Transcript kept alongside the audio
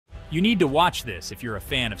You need to watch this if you're a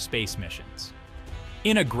fan of space missions.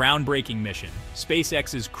 In a groundbreaking mission,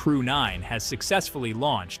 SpaceX's Crew-9 has successfully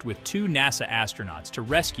launched with 2 NASA astronauts to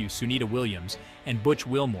rescue SUNITHA Williams and Butch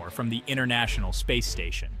Wilmore from the International Space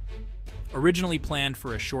Station. Originally planned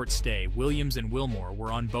for a short stay, Williams and Wilmore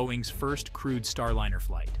were on Boeing's first crewed Starliner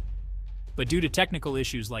flight. But due to technical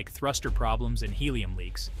issues like thruster problems and helium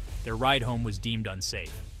leaks, their ride home was deemed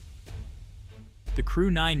unsafe. The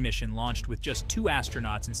Crew-9 mission launched with just 2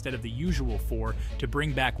 astronauts instead of the usual 4 to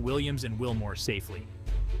bring back Williams and Wilmore safely.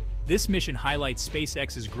 This mission highlights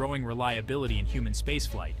SpaceX's growing reliability in human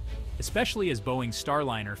spaceflight, especially as Boeing's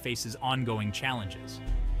Starliner faces ongoing challenges.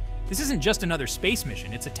 This isn't just another space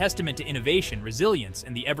mission, it's a testament to innovation, resilience,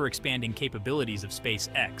 and the ever-expanding capabilities of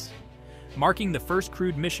SpaceX. Marking the first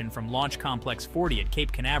crewed mission from Launch Complex 40 at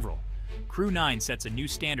Cape Canaveral, Crew-9 sets a new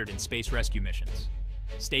standard in space rescue missions.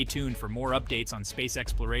 Stay tuned for more updates on space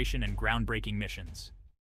exploration and groundbreaking missions.